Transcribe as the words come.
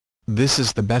this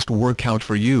is the best workout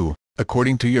for you,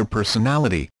 according to your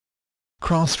personality.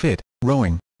 CrossFit,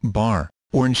 rowing, bar,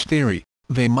 Orange Theory,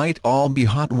 they might all be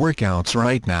hot workouts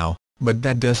right now, but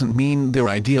that doesn't mean they're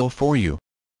ideal for you.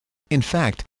 In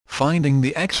fact, finding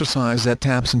the exercise that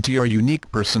taps into your unique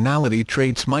personality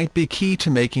traits might be key to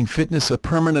making fitness a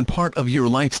permanent part of your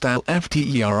lifestyle. After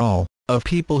of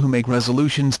people who make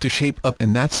resolutions to shape up,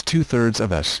 and that's 2/3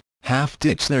 of us,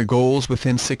 half-ditch their goals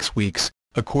within 6 weeks,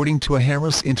 according to a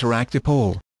Harris Interactive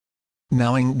poll.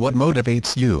 Knowing what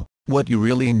motivates you, what you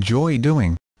really enjoy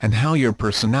doing, and how your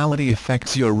personality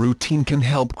affects your routine can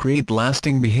help create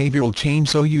lasting behavioral change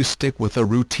so you stick with a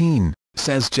routine,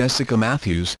 says Jessica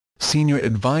Matthews, Senior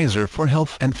Advisor for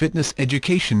Health and Fitness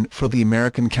Education for the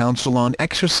American Council on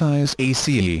Exercise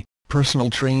 (ACE), personal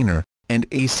trainer, and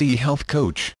ACE health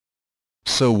coach.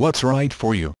 So what's right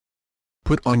for you?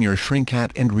 Put on your shrink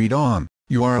hat and read on.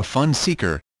 You are a fun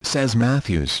seeker, says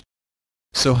Matthews.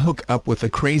 So hook up with a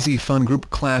crazy fun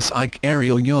group class like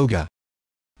aerial yoga.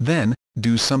 Then,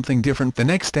 do something different the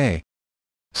next day.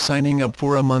 Signing up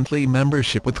for a monthly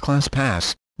membership with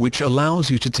ClassPass, which allows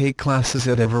you to take classes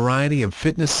at a variety of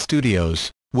fitness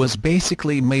studios, was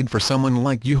basically made for someone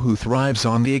like you who thrives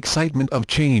on the excitement of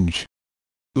change.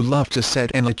 Who love to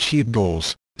set and achieve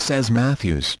goals, says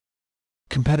Matthews.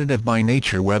 Competitive by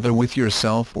nature, whether with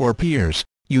yourself or peers,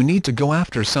 you need to go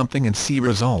after something and see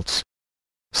results.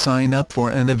 Sign up for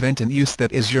an event and use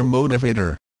that as your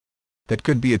motivator. That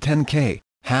could be a 10K,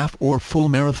 half or full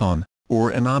marathon, or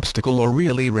an obstacle or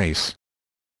relay race.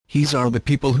 These are the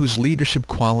people whose leadership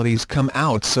qualities come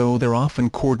out, so they're often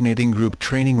coordinating group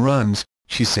training runs,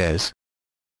 she says.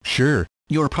 Sure,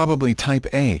 you're probably type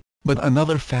A, but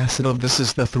another facet of this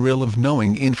is the thrill of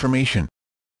knowing information.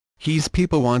 These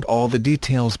people want all the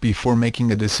details before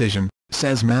making a decision,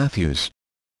 says Matthews.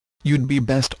 You'd be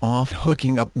best off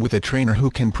hooking up with a trainer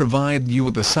who can provide you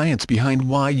with the science behind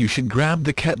why you should grab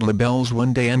the kettlebells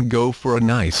one day and go for a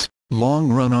nice,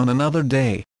 long run on another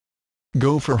day.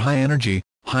 Go for high-energy,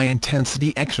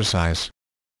 high-intensity exercise.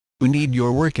 You need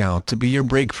your workout to be your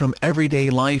break from everyday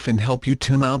life and help you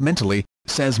tune out mentally,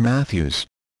 says Matthews.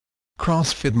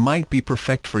 CrossFit might be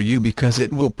perfect for you because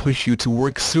it will push you to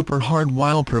work super hard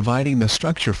while providing the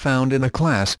structure found in a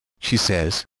class, she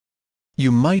says.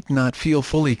 You might not feel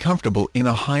fully comfortable in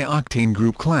a high-octane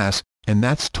group class, and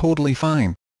that's totally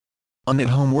fine. An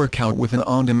at-home workout with an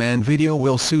on-demand video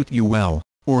will suit you well,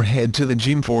 or head to the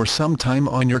gym for some time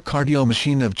on your cardio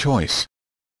machine of choice.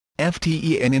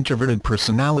 FTE and introverted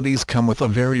personalities come with a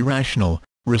very rational,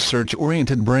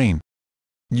 research-oriented brain.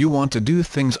 You want to do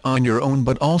things on your own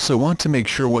but also want to make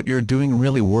sure what you're doing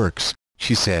really works,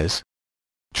 she says.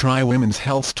 Try Women's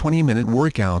Health's 20-minute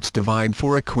workouts divide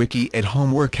for a quickie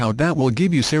at-home workout that will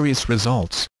give you serious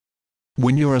results.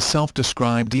 When you're a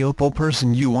self-described opal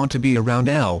person, you want to be around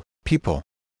people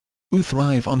who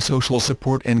thrive on social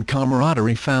support and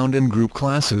camaraderie found in group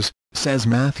classes, says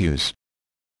Matthews.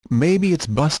 Maybe it's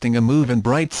busting a move in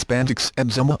bright spandex at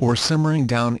Zumba or simmering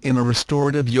down in a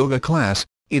restorative yoga class.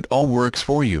 It all works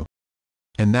for you.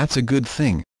 And that's a good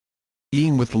thing.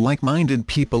 Being with like-minded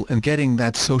people and getting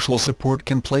that social support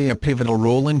can play a pivotal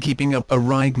role in keeping up a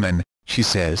regimen, she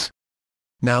says.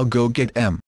 Now go get 'em.